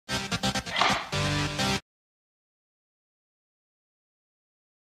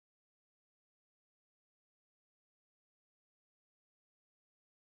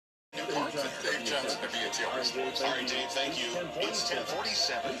Dave Johnson, WTOP. All right, Dave, thank you. It's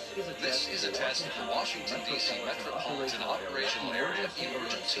 10:47. This is a test of the Washington, D.C. Metropolitan Operational Area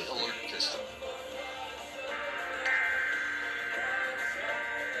Emergency Alert System.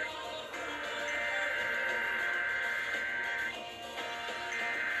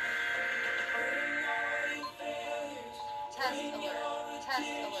 Test alert. Test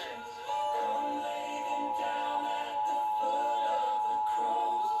alert.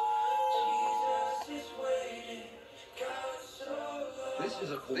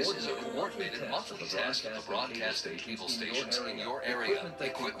 This is a coordinated monthly test of the broadcast and cable stations in your area.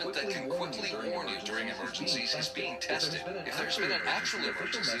 Equipment that can quickly warn you during emergencies is being tested. If there's been an actual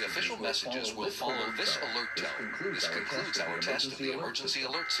emergency, official messages will follow this alert tone. This concludes our test of the emergency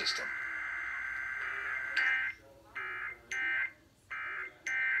alert system.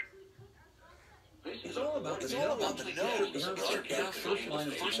 It's all about the nose. Our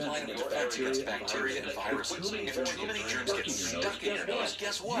first line of defense against bacteria and viruses. If too many germs get stuck in your nose,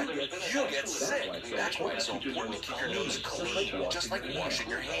 guess what? You get sick. That's why it's so important to keep your nose clean, just like washing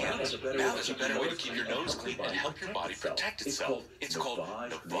your hands. Now there's a better way to keep your nose clean and help your body protect itself. It's called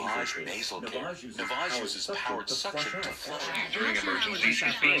Navage Nasal Care. Navage uses powered suction to flush. During emergencies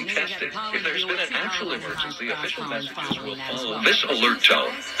is being tested. If there's been an actual emergency, official messages will follow this alert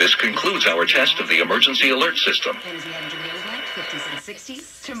tone. This concludes our test of the emergency alert system. As we head into the overnight, 50s and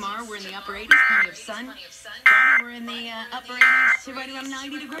 60s. Tomorrow we're in the upper 80s, plenty of sun. Friday we're in the upper 80s to right around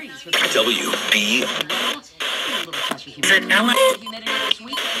 90 degrees. WBIG.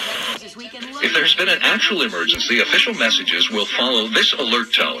 If there's been an actual emergency, official messages will follow this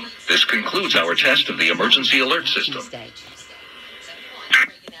alert tone. This concludes our test of the emergency alert system.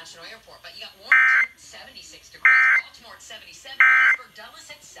 National Airport, but you got Warrington, 76 degrees, Baltimore at 77, Pittsburgh, Dallas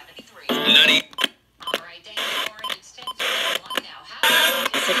at 73. All right, Dave, it's 10:31 now.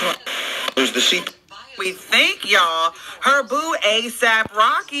 Who's the seat? We think, y'all, her boo ASAP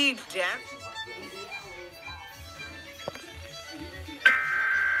Rocky.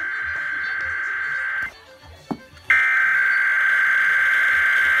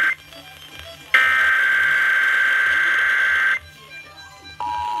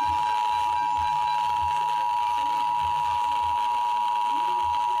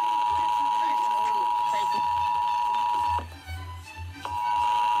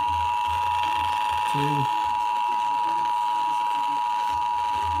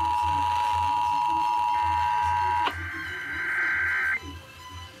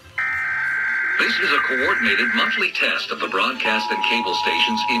 This is a coordinated monthly test of the broadcast and cable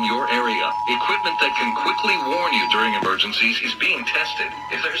stations in your area. Equipment that can quickly warn you during emergencies is being tested.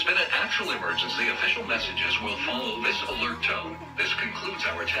 If there's been an actual emergency, official messages will follow this alert tone. This concludes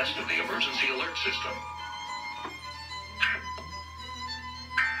our test of the emergency alert system.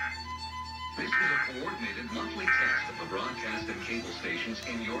 This is a coordinated monthly test of the broadcast and cable stations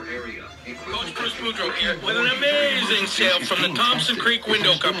in your area. Coach Chris Boudreaux here with an amazing sale from the Thompson Creek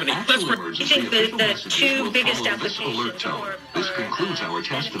Window Company. Let's I think the two biggest applications are... This concludes our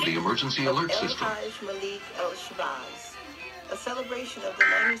test of the emergency alert system. A celebration of the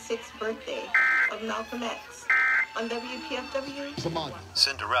 96th birthday of Malcolm X on WPFW.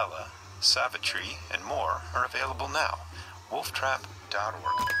 Cinderella, Savitri, and more are available now. wolftrap.org.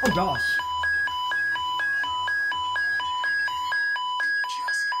 Oh gosh.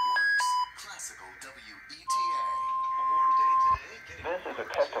 This is a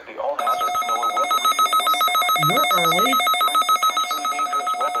test of the all hazards NOAA weather radio warning. You're early. During potentially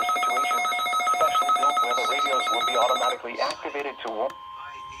dangerous weather situations, specially built weather radios will be automatically activated to warn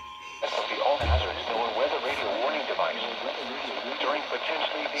of the all hazards NOAA weather radio warning device. During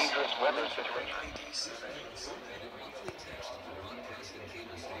potentially dangerous weather situations.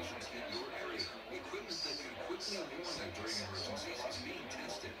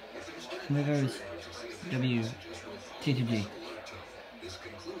 There goes WTTG.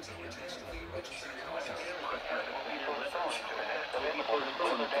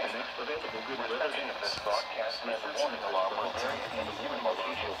 This broadcast has a warning alarm will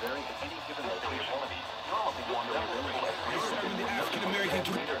vary at any given location. African American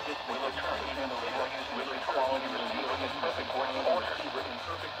Will return even though the quality receiving in perfect working order.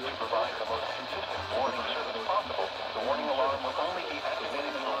 To provide the most consistent warning service possible, the warning alarm will only be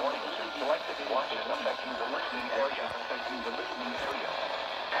activated in the warning selected watches affecting the listening area.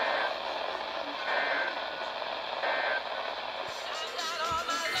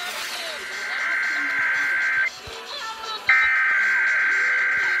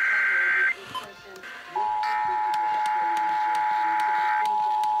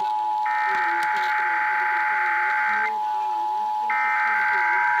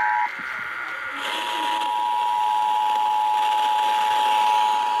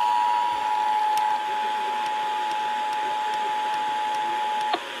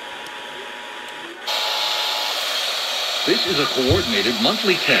 This is a coordinated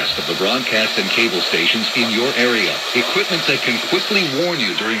monthly test of the broadcast and cable stations in your area. Equipment that can quickly warn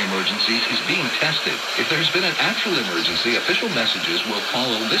you during emergencies is being tested. If there's been an actual emergency, official messages will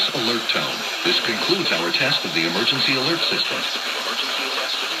follow this alert tone. This concludes our test of the emergency alert system.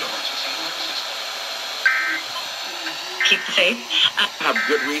 Keep the faith. Have a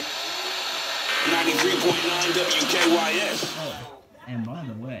good week. 93.9 WKYS. Oh, and by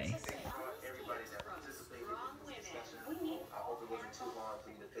the way,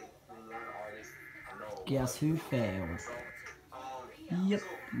 guess who failed? Yep,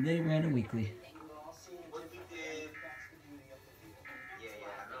 they ran a weekly.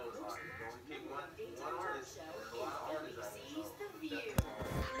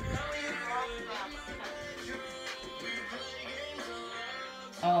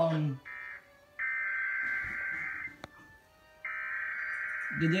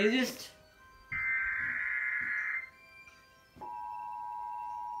 Did they just...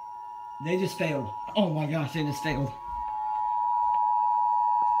 They just failed. Oh my gosh, they just failed.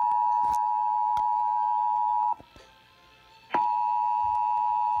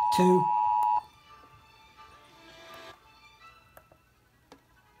 Two.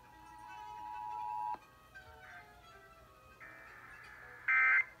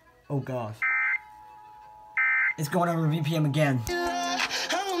 Oh gosh. It's going over VPM again.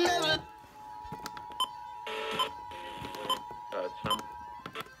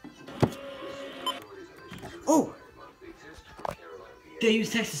 Oh! They use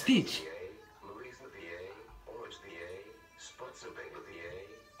text-to-speech.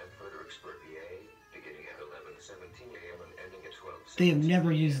 They have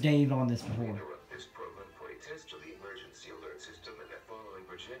never used Dave on this before.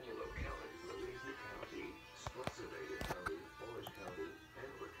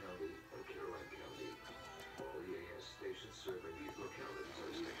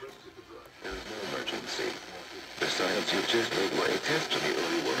 The science you just made were a test of the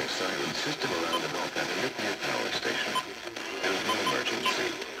early warning siren system around the North Antinuclear Power Station. There is no emergency.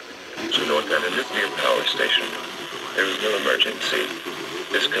 To North Antinuclear Power Station. There is no emergency.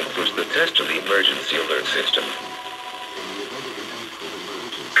 This concludes the test of the emergency alert system.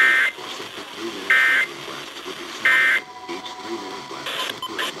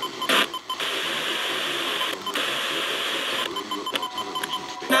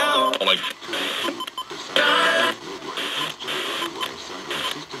 Now, like...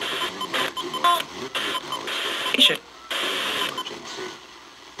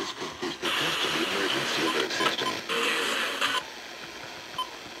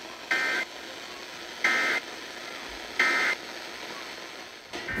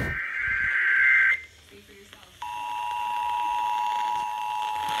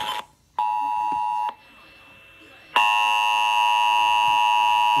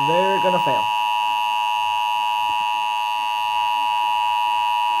 They're gonna fail.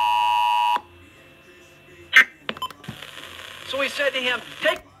 So we said to him,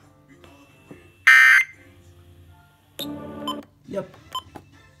 take... Yep.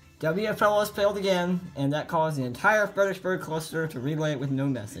 WFLS failed again, and that caused the entire Fredericksburg cluster to relay it with no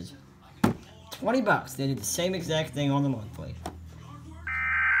message. $20. They did the same exact thing on the monthly.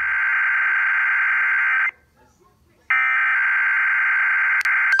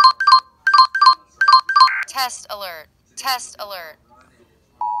 Test alert. Test alert.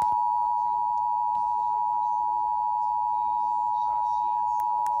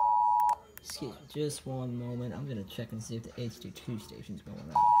 Excuse me, just one moment. I'm gonna check and see if the HD2 station's going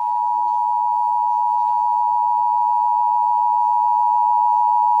off.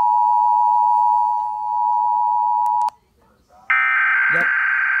 Yep.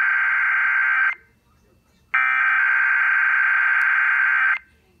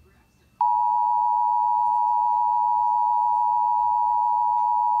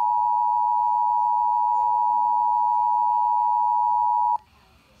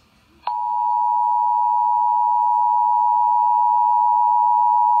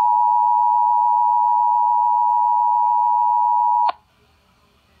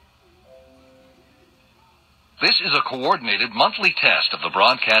 This is a coordinated monthly test of the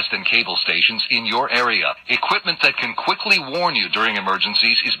broadcast and cable stations in your area. Equipment that can quickly warn you during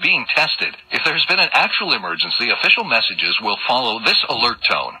emergencies is being tested. If there's been an actual emergency, official messages will follow this alert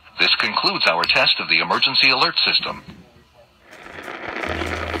tone. This concludes our test of the emergency alert system.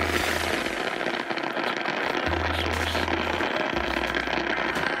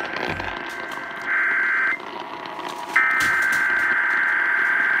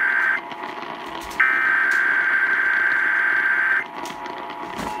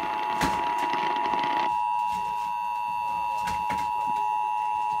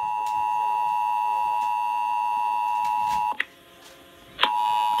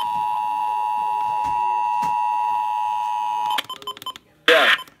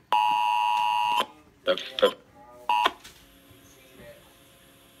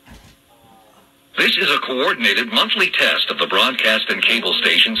 This is a coordinated monthly test of the broadcast and cable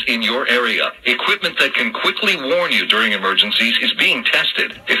stations in your area. Equipment that can quickly warn you during emergencies is being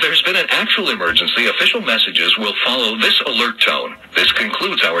tested. If there's been an actual emergency, official messages will follow this alert tone. This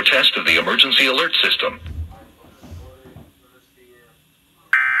concludes our test of the emergency alert system.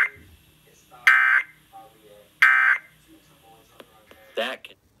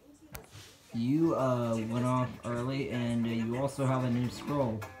 You went off early, and you also have a new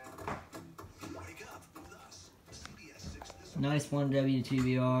scroll. Nice one,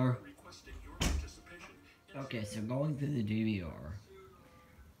 WTVR. Okay, so going through the DVR,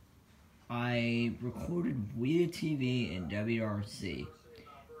 I recorded WETA TV and WRC.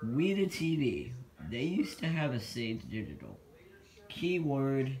 WETA TV, they used to have a saved digital.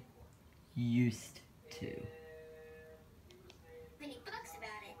 Keyword, used to.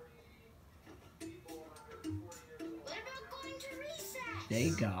 They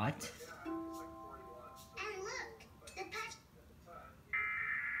got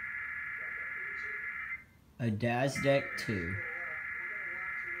a DASDEC 2.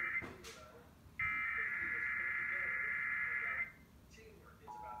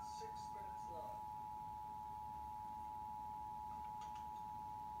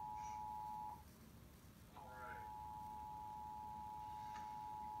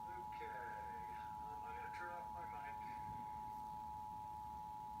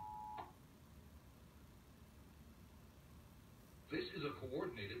 This is a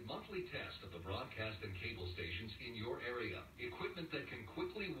coordinated monthly test of the broadcast and cable stations in your area. Equipment that can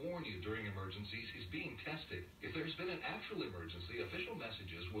quickly warn you during emergencies is being tested. If there's been an actual emergency, official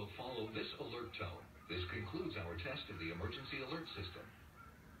messages will follow this alert tone. This concludes our test of the emergency alert system.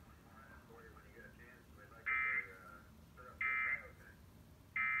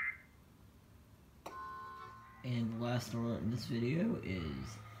 And the last alert in this video is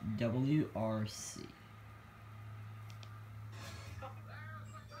WRC.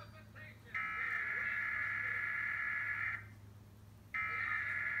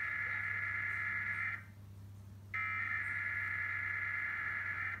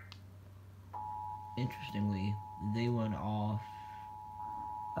 Interestingly, they went off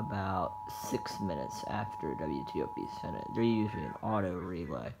about 6 minutes after WTOP sent it. They're usually an auto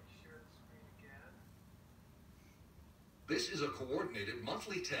relay. This is a coordinated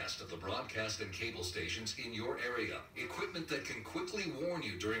monthly test of the broadcast and cable stations in your area. Equipment that can quickly warn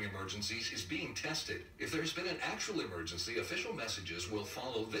you during emergencies is being tested. If there's been an actual emergency, official messages will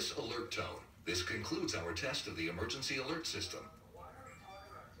follow this alert tone. This concludes our test of the emergency alert system.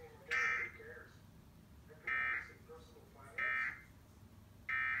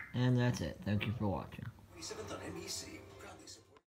 And that's it. Thank you for watching. 27th on NBC.